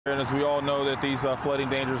And as we all know that these flooding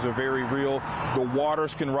dangers are very real, the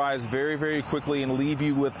waters can rise very, very quickly and leave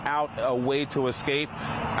you without a way to escape.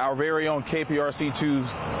 Our very own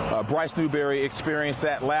KPRC2's Bryce Newberry experienced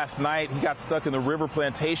that last night. He got stuck in the River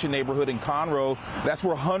Plantation neighborhood in Conroe. That's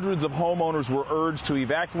where hundreds of homeowners were urged to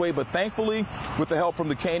evacuate, but thankfully, with the help from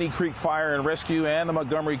the Caney Creek Fire and Rescue and the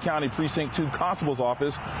Montgomery County Precinct 2 Constable's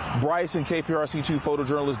Office, Bryce and KPRC2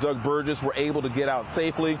 photojournalist Doug Burgess were able to get out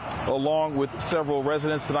safely, along with several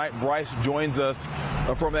residents. Tonight, Bryce joins us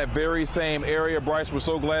from that very same area. Bryce, we're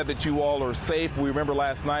so glad that you all are safe. We remember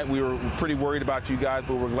last night we were pretty worried about you guys,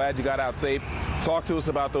 but we're glad you got out safe. Talk to us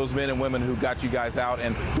about those men and women who got you guys out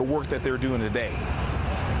and the work that they're doing today.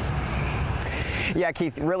 Yeah,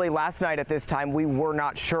 Keith, really last night at this time, we were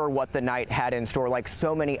not sure what the night had in store. Like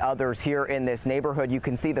so many others here in this neighborhood, you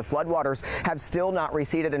can see the floodwaters have still not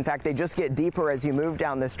receded. In fact, they just get deeper as you move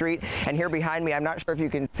down the street. And here behind me, I'm not sure if you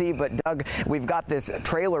can see, but Doug, we've got this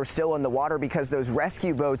trailer still in the water because those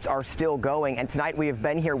rescue boats are still going. And tonight we have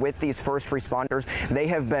been here with these first responders. They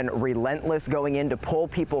have been relentless going in to pull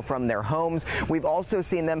people from their homes. We've also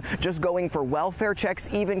seen them just going for welfare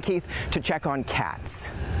checks, even, Keith, to check on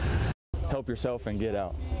cats. Help yourself and get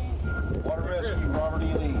out. Water Rescue, Robert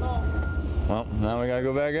E. Lee. Well, now we gotta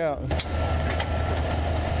go back out.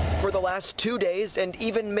 For the last 2 days and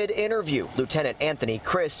even mid-interview, Lieutenant Anthony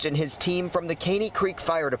Christ and his team from the Caney Creek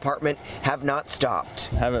Fire Department have not stopped.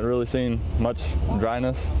 Haven't really seen much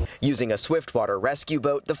dryness. Using a swiftwater rescue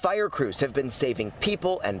boat, the fire crews have been saving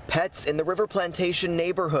people and pets in the River Plantation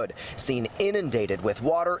neighborhood, seen inundated with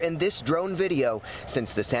water in this drone video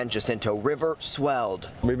since the San Jacinto River swelled.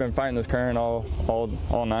 We've been fighting this current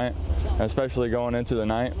all night, especially going into the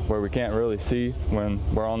night where we can't really see. When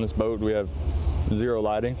we're on this boat, we have zero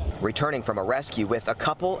lighting. Returning from a rescue with a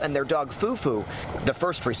couple and their dog Fufu, the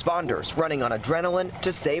first responders running on adrenaline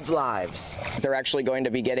to save lives. They're actually going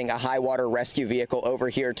to be getting a high water rescue vehicle over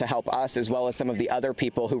here to help us as well as some of the other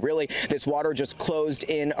people who really this water just closed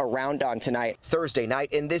in around on tonight. Thursday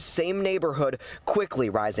night in this same neighborhood, quickly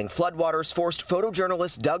rising floodwaters forced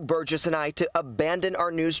photojournalist Doug Burgess and I to abandon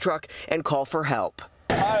our news truck and call for help.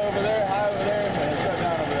 High over there, high over there, and shut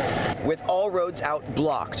down over there. With all roads out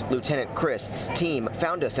blocked, Lieutenant Christ's team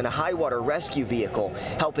found us in a high water rescue vehicle,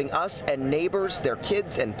 helping us and neighbors, their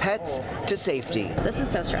kids and pets to safety. This is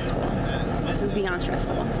so stressful. This is beyond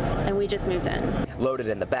stressful, and we just moved in. Loaded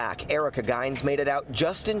in the back, Erica Gines made it out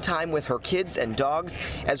just in time with her kids and dogs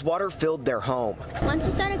as water filled their home. Once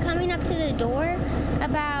it started coming up to the door,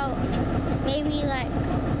 about maybe like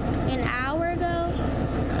an hour ago,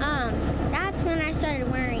 that's when I started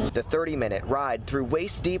worrying. The 30-minute ride through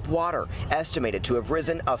waist-deep water, estimated to have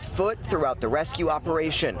risen a foot throughout the rescue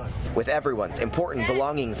operation, with everyone's important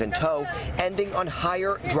belongings in tow, ending on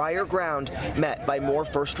higher, drier ground, met by more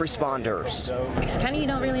first responders. It's kind of, you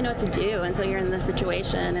don't really know what to do until you're in this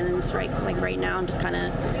situation, and it's right now I'm just kind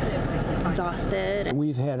of exhausted.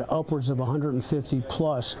 We've had upwards of 150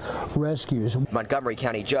 plus rescues. Montgomery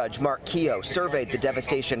County Judge Mark Keogh surveyed the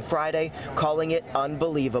devastation Friday, calling it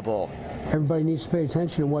unbelievable. Everybody needs to pay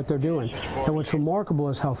attention to what they're doing. And what's remarkable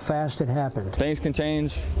is how fast it happened. Things can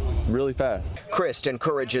change really fast. Christ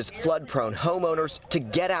encourages flood-prone homeowners to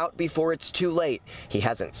get out before it's too late. He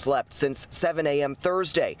hasn't slept since 7 a.m.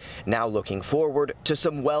 Thursday, now looking forward to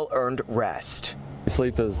some well-earned rest.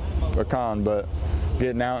 Sleep is a con, but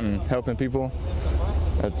getting out and helping people,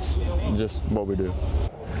 that's just what we do.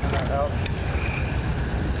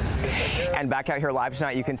 And back out here live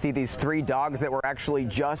tonight, you can see these 3 dogs that were actually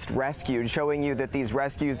just rescued, showing you that these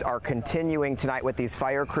rescues are continuing tonight with these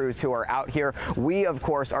fire crews who are out here. We, of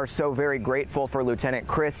course, are so very grateful for Lieutenant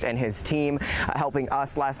Christ and his team helping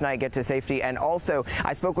us last night get to safety. And also,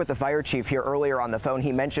 I spoke with the fire chief here earlier on the phone.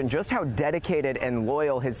 He mentioned just how dedicated and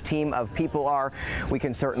loyal his team of people are. We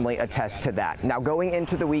can certainly attest to that. Now, going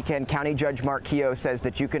into the weekend, County Judge Mark Keogh says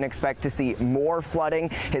that you can expect to see more flooding.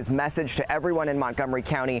 His message to everyone in Montgomery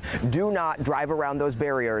County, do not drive around those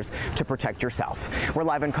barriers to protect yourself. We're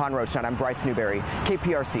live in Conroe tonight. I'm Bryce Newberry,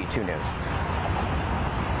 KPRC 2 News.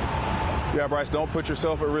 Yeah, Bryce, don't put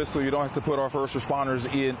yourself at risk so you don't have to put our first responders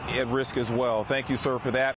at risk as well. Thank you, sir, for that.